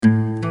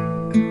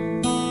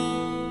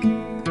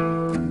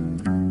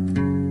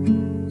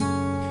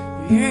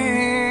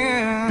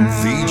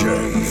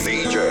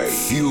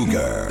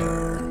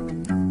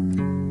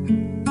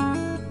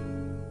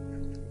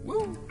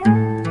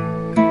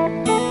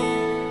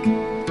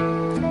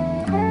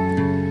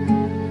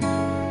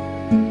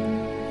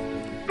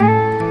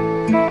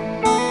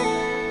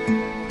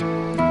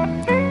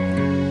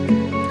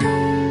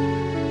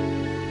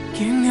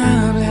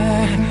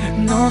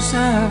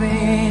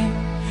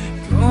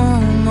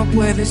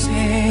puede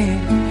ser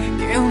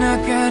que una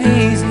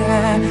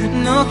caricia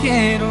no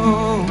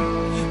quiero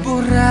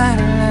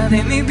borrarla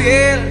de mi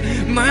piel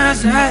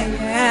más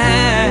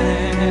allá.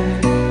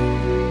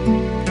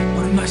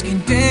 Por más que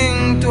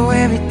intento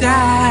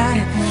evitar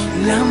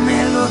la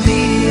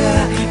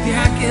melodía de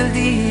aquel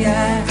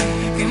día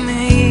que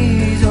me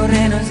hizo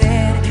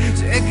renacer,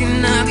 sé que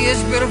nadie es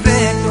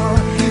perfecto,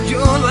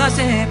 yo lo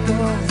acepto,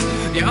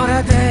 y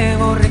ahora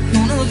debo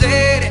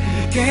reconocer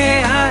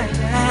que allá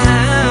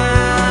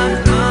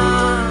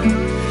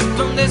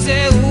donde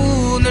se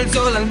une el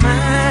sol al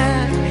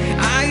mar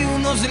hay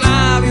unos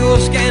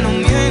labios que no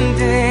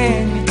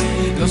mienten,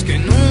 los que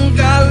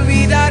nunca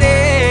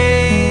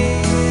olvidaré.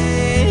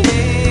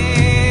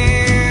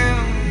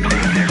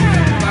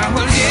 Bajo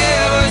el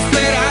cielo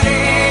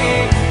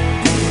esperaré,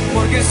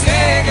 porque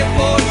sé que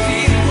por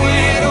ti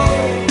muero,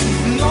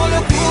 no le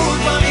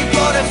oculto a mi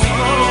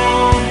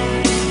corazón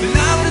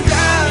la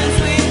verdad en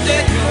su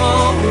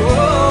interior.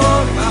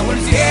 Bajo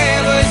el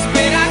cielo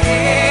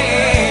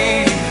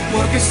esperaré,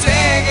 porque sé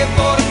que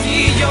por ti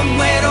yo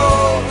muero,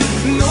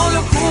 no lo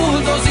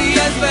oculto si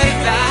es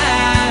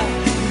verdad,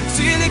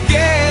 si le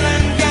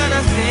quedan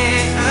ganas de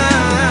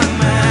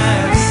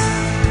amar.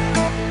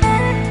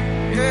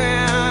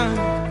 Yeah.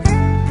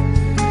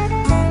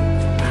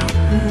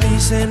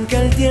 Dicen que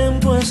el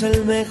tiempo es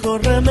el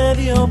mejor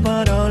remedio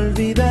para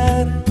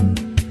olvidar.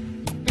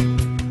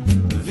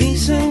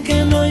 Dicen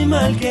que no hay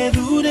mal que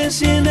dure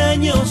 100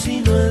 años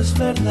y no es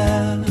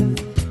verdad.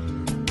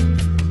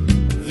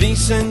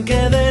 Dicen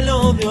que del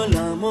odio al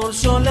amor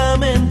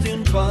solamente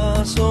un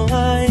paso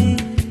hay.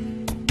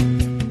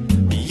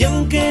 Y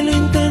aunque lo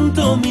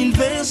intento 1000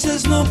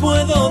 veces, no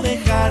puedo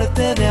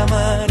dejarte de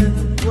amar.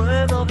 No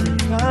puedo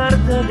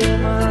dejarte de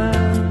amar.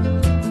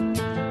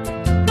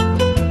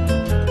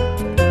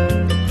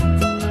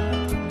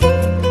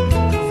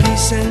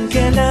 Dicen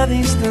que la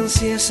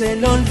distancia es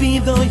el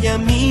olvido y a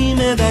mí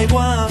me da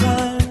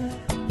igual.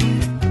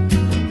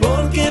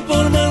 Porque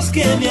por más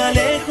que me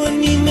alejo en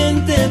mi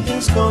mente te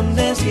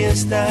escondes y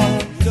estás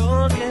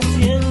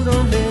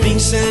enloqueciéndome.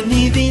 Dicen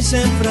y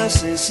dicen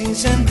frases sin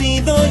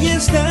sentido y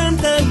están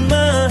tan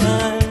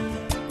mal,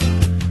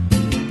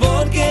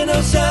 porque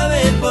no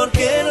saben,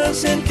 porque no han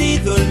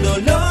sentido el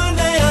dolor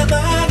de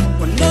amar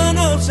cuando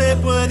no se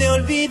puede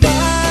olvidar.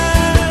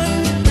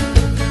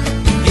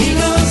 Y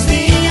los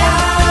días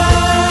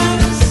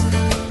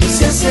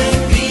se hacen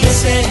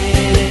grises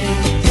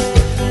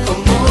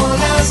como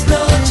las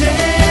noches.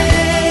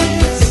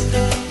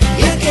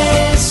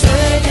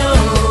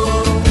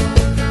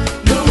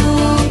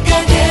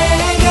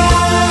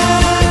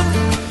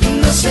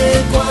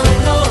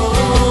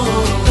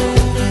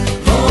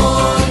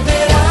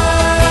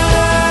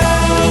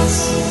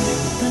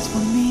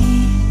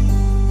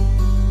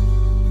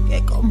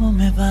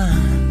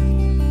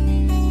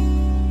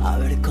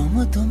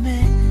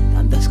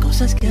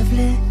 Que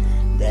hablé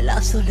de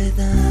la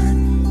soledad,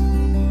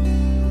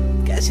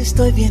 que si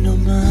estoy bien o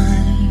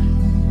mal,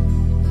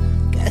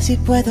 que si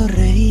puedo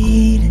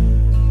reír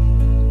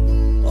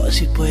o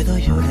si puedo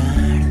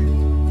llorar.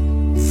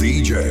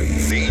 DJ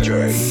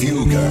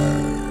Fugger.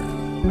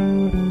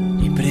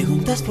 Y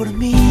preguntas por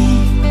mí,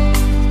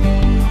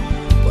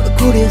 por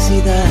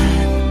curiosidad,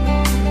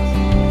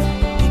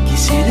 y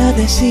quisiera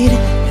decir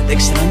que te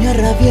extraño a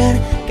rabiar,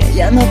 que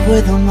ya no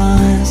puedo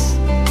más.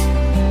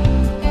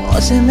 O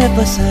se me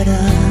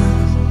pasará,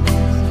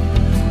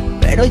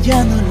 pero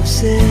ya no lo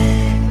sé.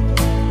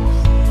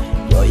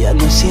 Yo ya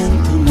no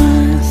siento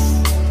más,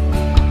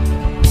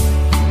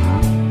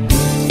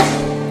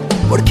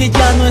 porque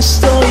ya no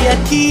estoy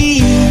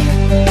aquí.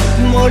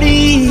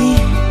 Morí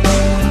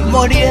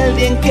el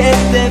día en que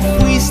te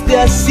fuiste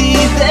así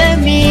de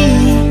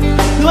mí.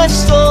 No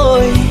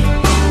estoy,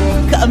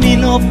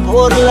 camino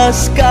por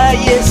las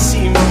calles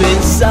sin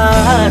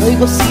pensar,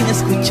 oigo sin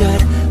escuchar,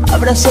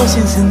 abrazo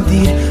sin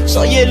sentir,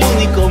 soy el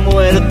único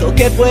muerto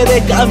que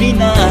puede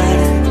caminar,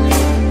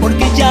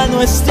 porque ya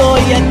no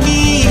estoy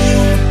aquí.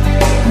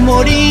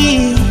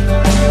 Morí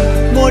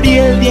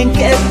el día en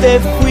que te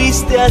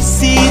fuiste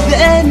así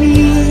de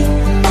mí.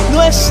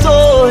 No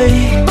estoy,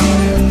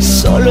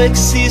 solo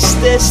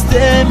existe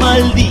este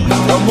maldito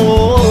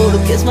amor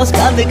que es más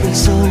grande que el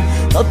sol,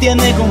 no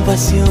tiene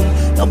compasión,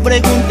 no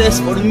preguntes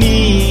por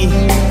mí.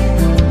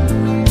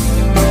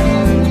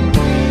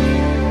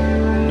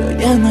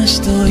 Ya no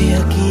estoy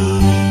aquí.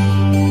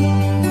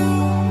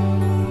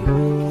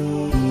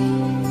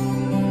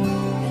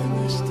 Ya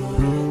no estoy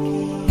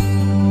aquí.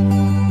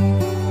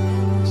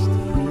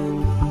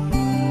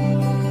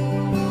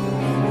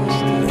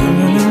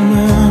 Déjame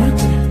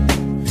amarte,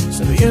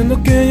 sabiendo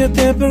que ya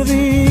te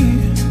perdí.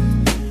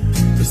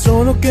 Que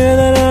solo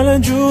quedará la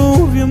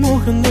lluvia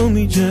mojando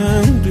mi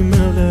llanto y me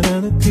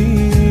hablará de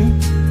ti.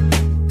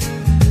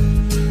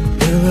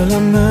 Déjame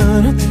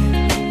amarte.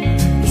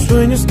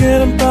 Sueños que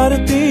eran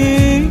para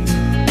ti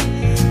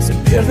se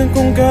pierden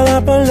con cada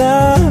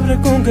palabra,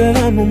 con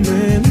cada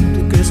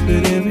momento que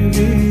esperé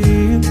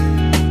vivir.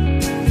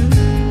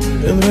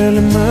 Me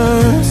duele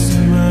más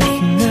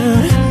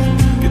imaginar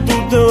que tú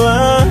te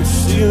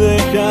vas y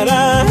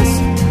dejarás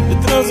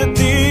detrás de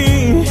ti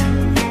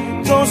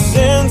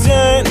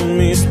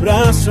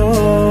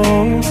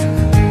pedazos.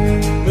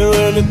 Me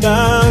duele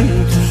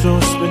tanto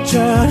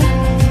sospechar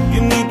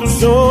que ni tu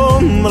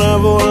sombra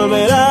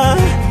volverá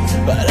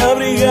para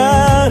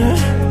abrigar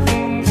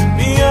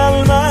mi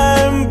alma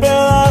en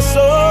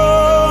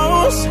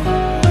pedazos.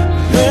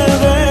 Me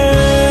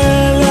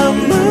duele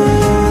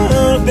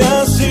amarte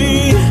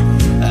así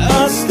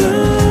hasta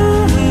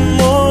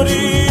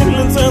morir,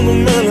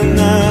 lanzándome a la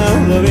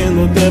nada,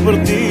 viéndote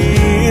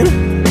partir.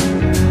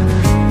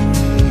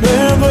 Me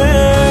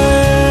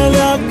duele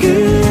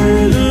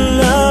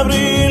aquel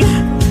abril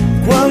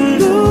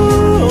cuando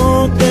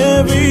te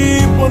vi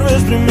por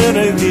vez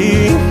primera y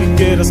dije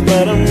que eras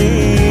para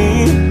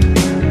mí.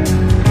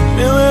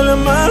 Me duele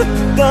amar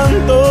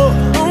tanto.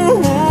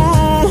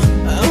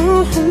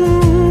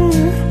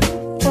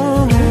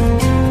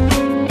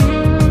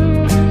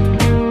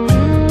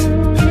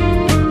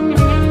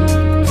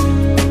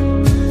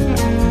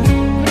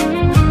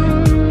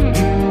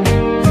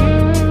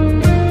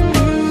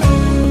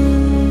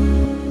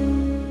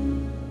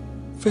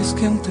 Ves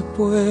que aún te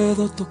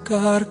puedo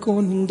tocar con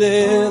un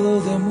dedo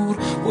de amor.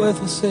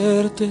 Puedo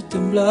hacerte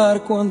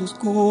temblar cuando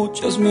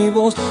escuchas mi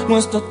voz. No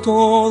está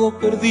todo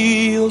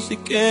perdido si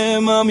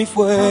quema mi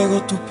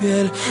fuego tu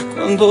piel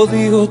cuando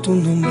digo tu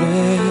nombre.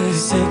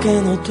 Sé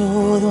que no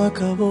todo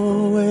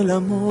acabó, el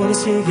amor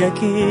sigue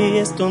aquí,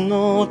 esto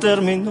no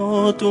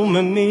terminó. Tú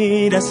me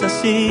miras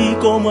así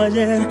como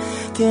ayer,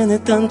 tiene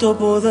tanto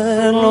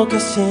poder lo que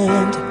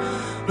siento.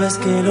 Ves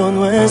que lo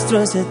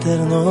nuestro es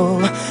eterno.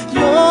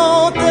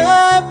 Yo te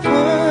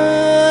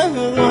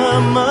puedo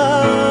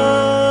amar.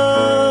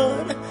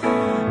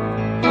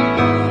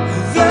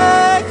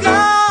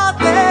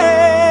 Déjate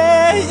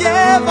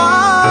llevar.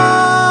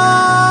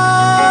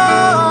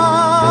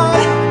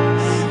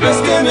 Ves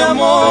que mi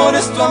amor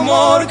es tu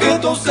amor, que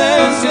tu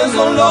ausencia es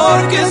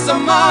dolor, que es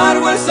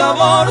amargo el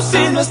sabor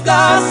si no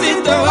estás y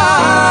te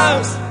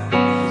vas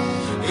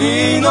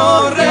y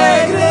no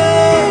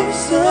regresas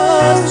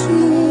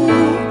nunca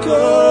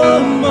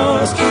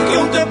más. Que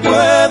aún te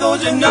puedo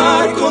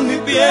llenar con mi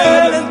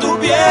piel, en tu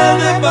piel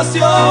de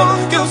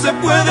pasión, que aún se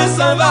puede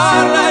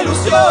salvar la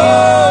ilusión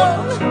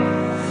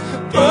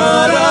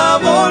para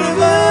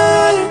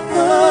volver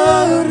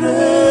a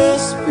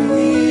respirar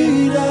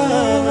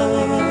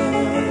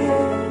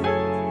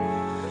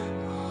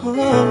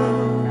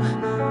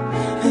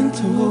en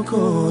tu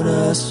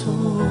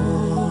corazón.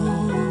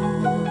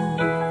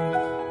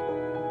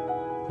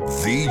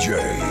 DJ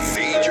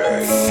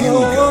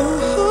Fuga.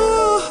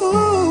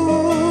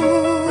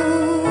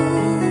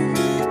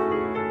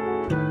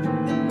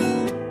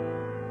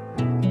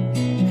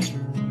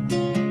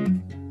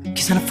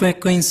 Quizá no fue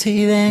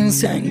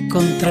coincidencia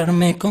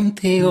encontrarme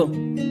contigo.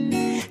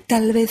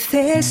 Tal vez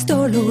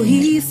esto lo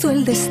hizo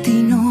el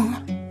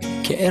destino.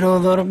 Quiero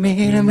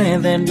dormirme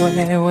de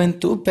nuevo en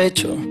tu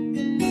pecho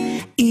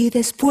y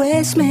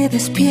después me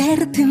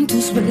despierte en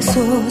tus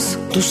besos.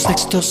 Tu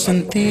sexto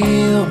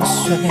sentido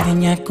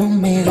sueña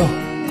conmigo.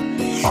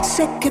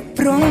 Sé que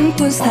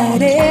pronto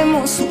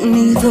estaremos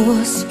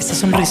unidos. Esa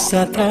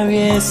sonrisa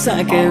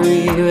traviesa que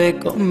vive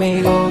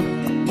conmigo.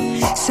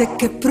 Sé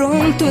que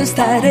pronto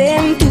estaré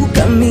en tu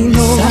camino.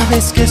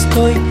 Sabes que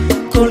estoy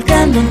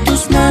colgando en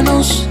tus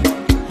manos,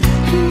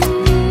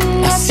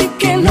 así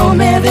que no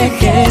me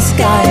dejes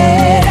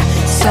caer.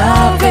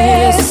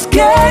 Sabes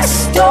que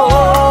estoy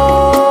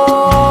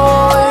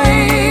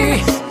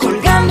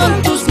colgando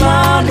en tus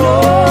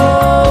manos.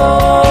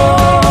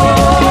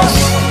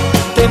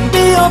 Te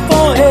envío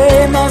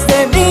poemas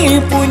de mi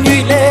puño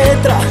y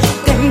letra.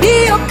 Te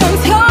envío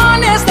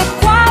canciones de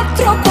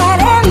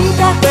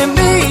 440. Te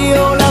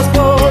envío las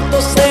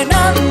fotos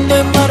cenando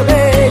en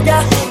Marbella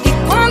y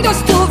cuando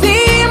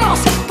estuvimos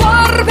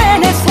por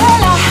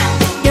Venezuela.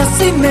 Y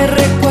así me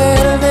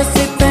recuerdes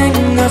y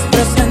tengas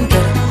presente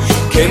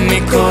que mi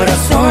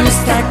corazón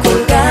está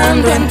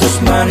colgando en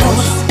tus manos.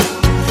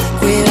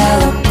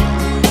 Cuidado,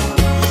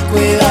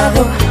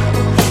 cuidado,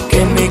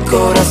 que mi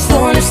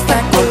corazón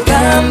está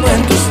colgando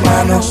en tus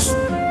manos.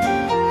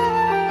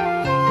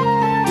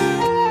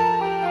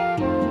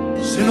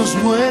 Se nos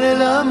muere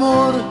el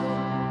amor,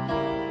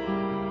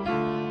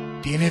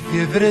 tiene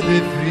fiebre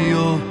de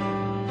frío,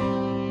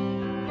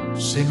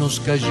 se nos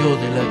cayó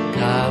de la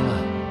cama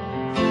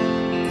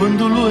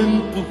cuando lo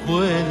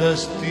empujó el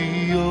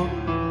hastío.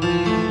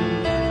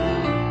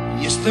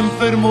 Y está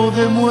enfermo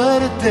de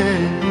muerte,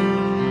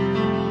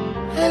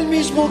 el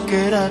mismo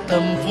que era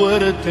tan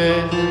fuerte.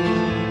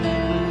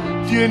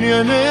 Tiene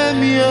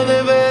anemia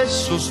de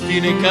besos,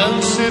 tiene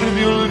cáncer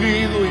de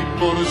olvido y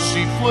por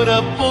si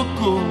fuera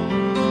poco,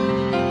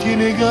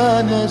 tiene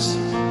ganas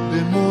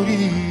de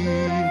morir.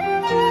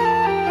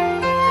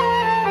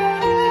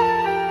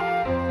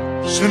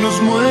 Se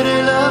nos muere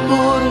el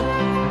amor,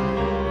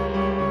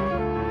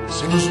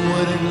 se nos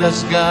mueren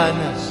las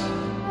ganas,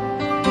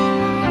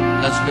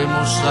 las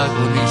vemos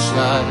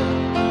agonizar,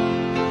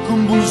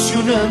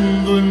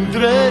 convulsionando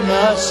entre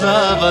las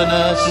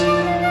sábanas.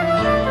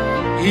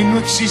 Y no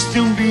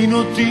existe un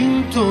vino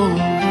tinto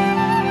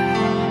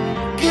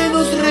que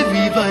nos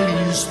reviva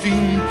el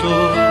instinto.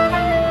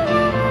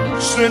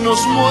 Se se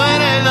nos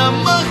muere la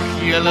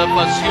magia, la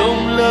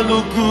pasión, la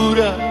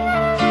locura.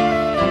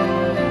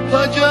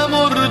 Vaya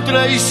amor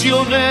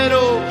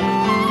traicionero,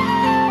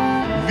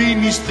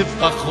 viniste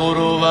pa'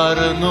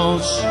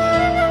 jorobarnos.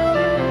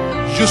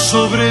 Yo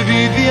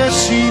sobrevivía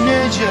sin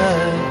ella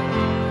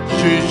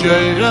y ella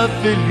era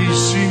feliz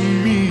sin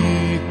mí.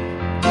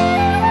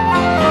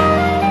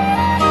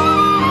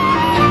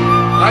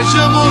 Hay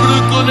amor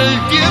con el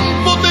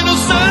tiempo de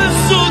los has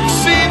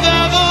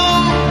oxidado.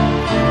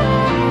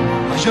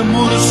 Hay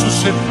amor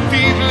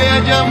susceptible,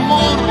 hay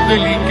amor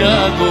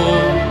delicado.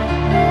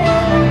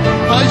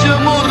 Hay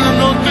amor,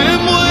 no te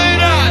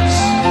mueras,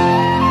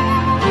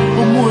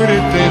 o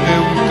muérete de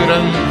un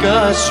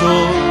trancazo,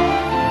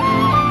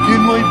 que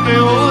no hay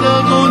peor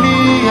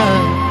agonía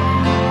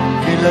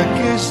que la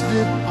que es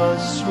de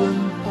paso en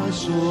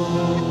paso.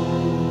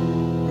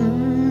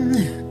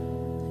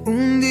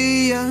 Un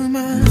día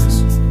más,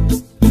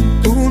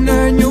 un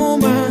año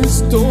más,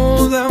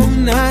 toda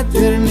una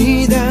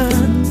eternidad.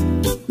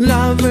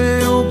 La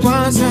veo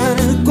pasar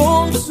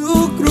con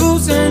su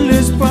cruz en la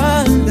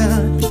espalda,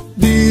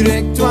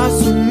 directo a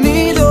su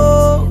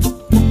nido,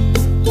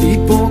 y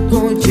poco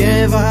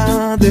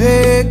lleva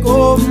de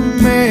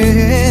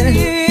comer.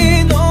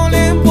 Y no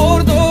le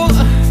importó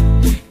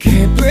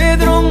que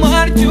Pedro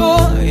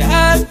marchó y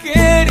ha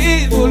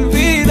querido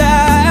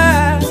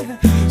olvidar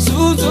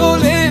su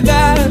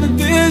soledad,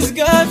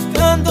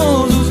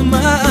 desgastando sus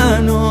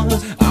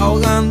manos,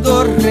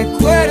 ahogando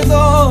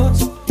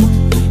recuerdos,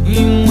 y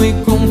muy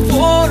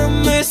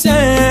conforme se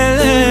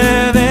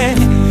le ve.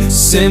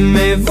 Se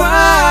me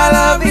va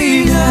la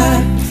vida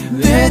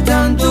de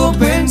tanto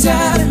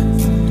pensar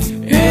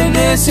en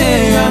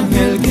ese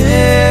ángel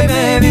que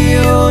me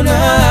vio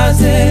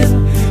nacer.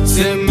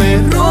 Se me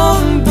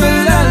rompe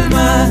el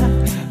alma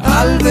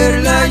al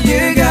verla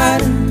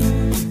llegar,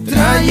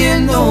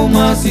 trayendo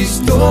más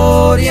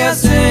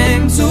historias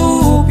en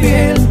su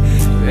piel,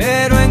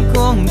 pero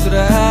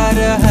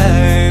encontrará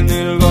en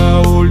el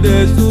baúl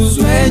de sus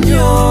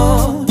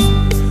sueños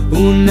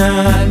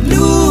una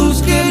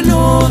luz que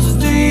nos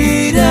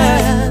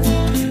dirá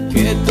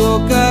que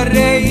toca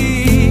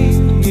reír,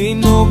 y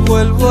no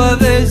vuelvo a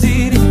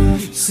decir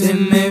se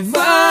me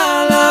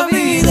va la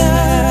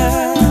vida.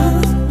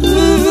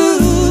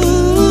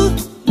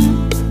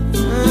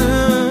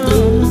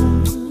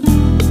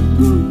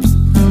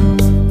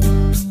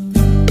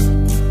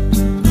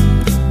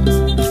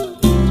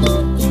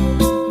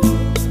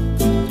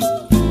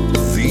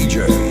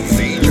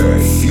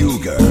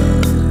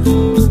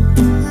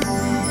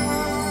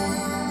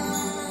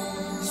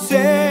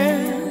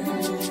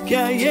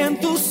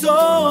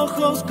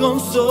 Con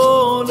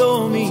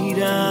solo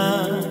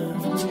mirar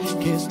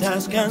que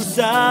estás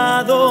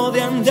cansado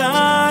de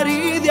andar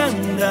y de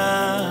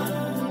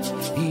andar,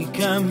 y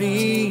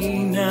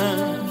camina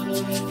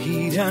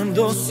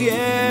girando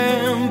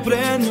siempre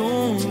en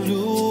un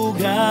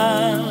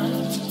lugar.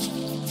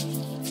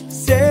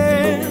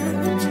 Sé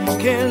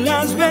que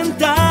las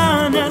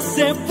ventanas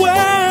se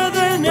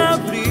pueden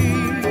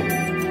abrir,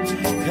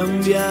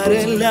 cambiar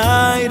el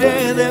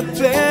aire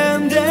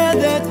depende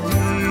de ti.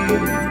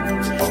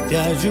 Te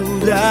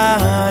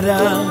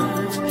ayudará,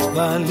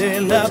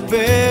 vale la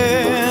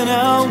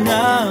pena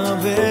una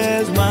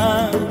vez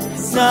más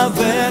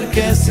saber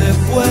que se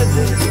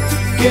puede,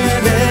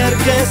 querer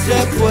que se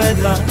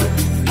pueda,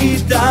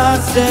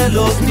 quitarse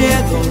los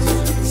miedos,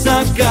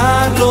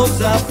 sacarlos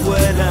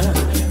afuera,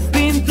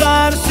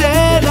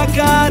 pintarse la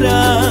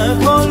cara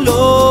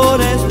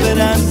color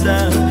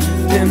esperanza,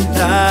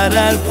 tentar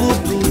al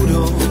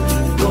futuro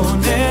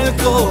con el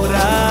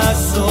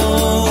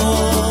corazón.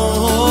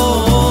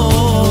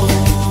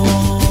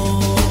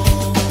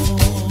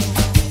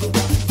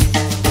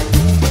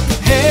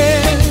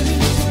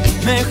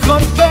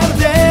 Mejor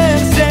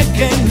perderse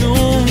que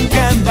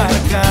nunca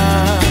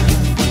embarcar,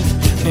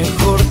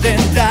 mejor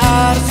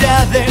tentarse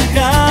a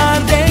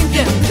dejar de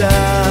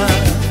intentar,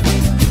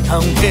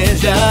 aunque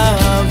ya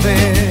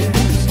ves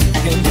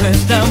que no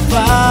es tan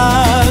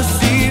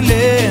fácil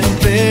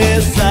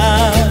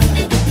empezar.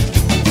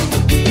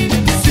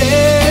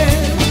 Sé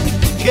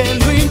que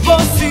lo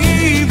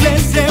imposible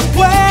se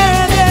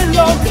puede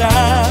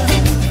lograr,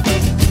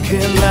 que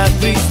la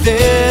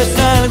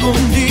tristeza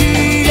algún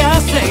día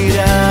se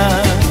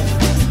irá,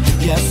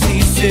 y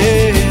así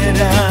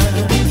será.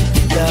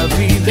 La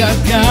vida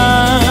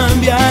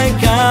cambia y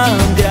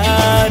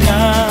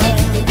cambiará.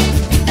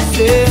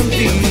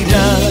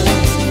 Sentirás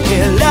que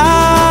el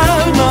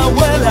alma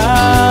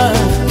vuela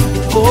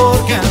por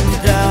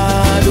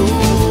cantar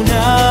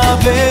una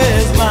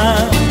vez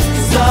más.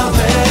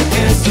 Saber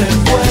que se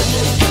puede,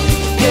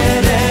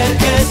 querer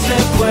que se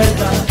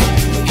pueda,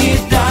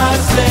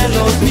 quitarse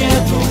los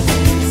miedos,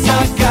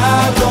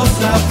 sacarlos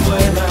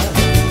afuera,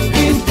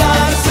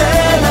 pintarse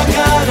la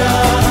cara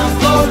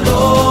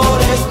color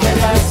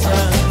esperanza,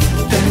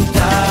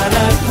 tentar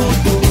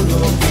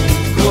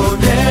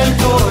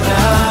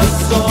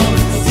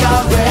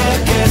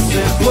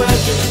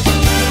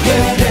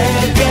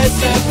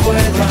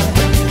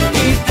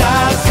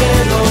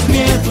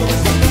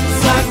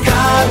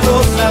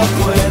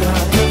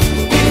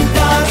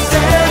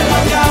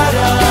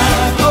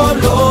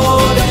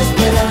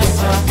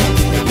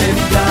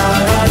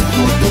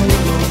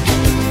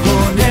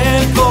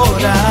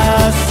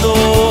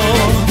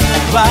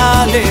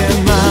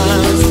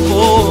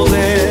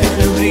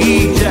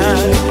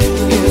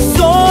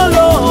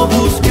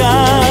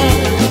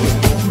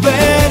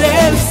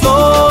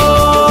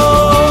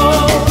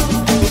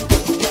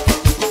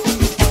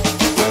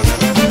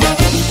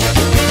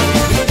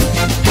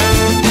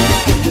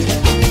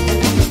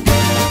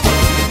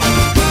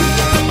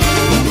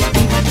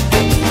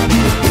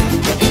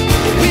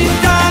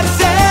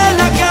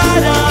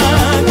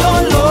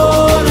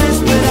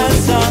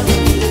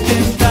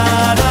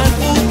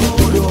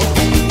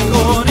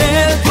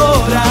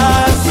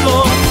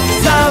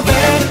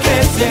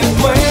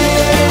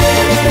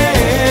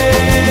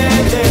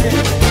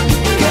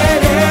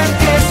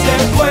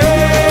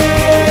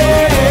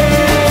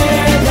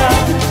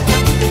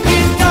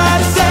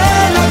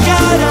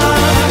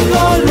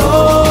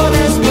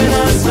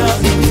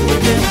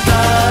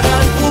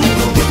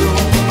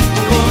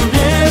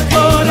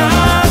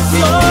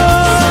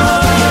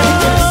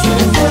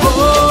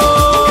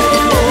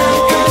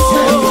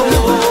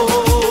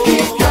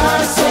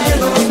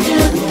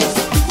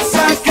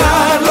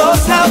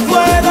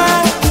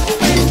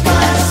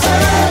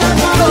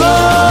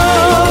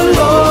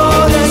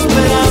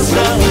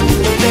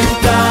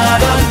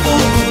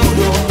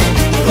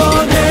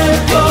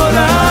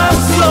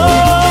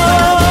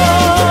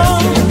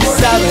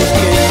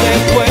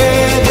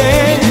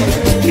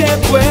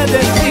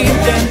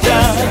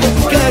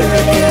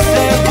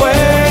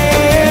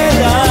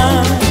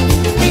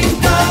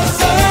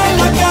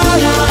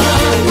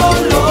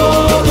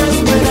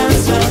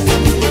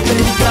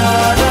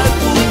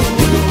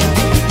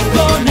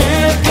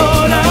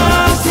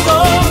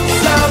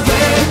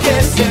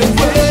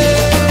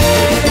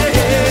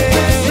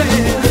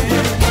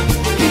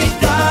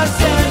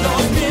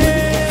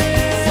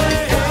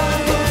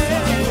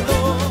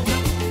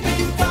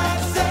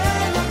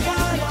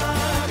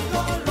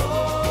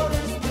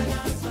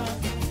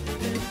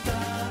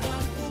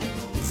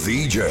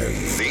DJ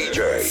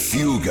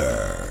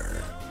Fugger.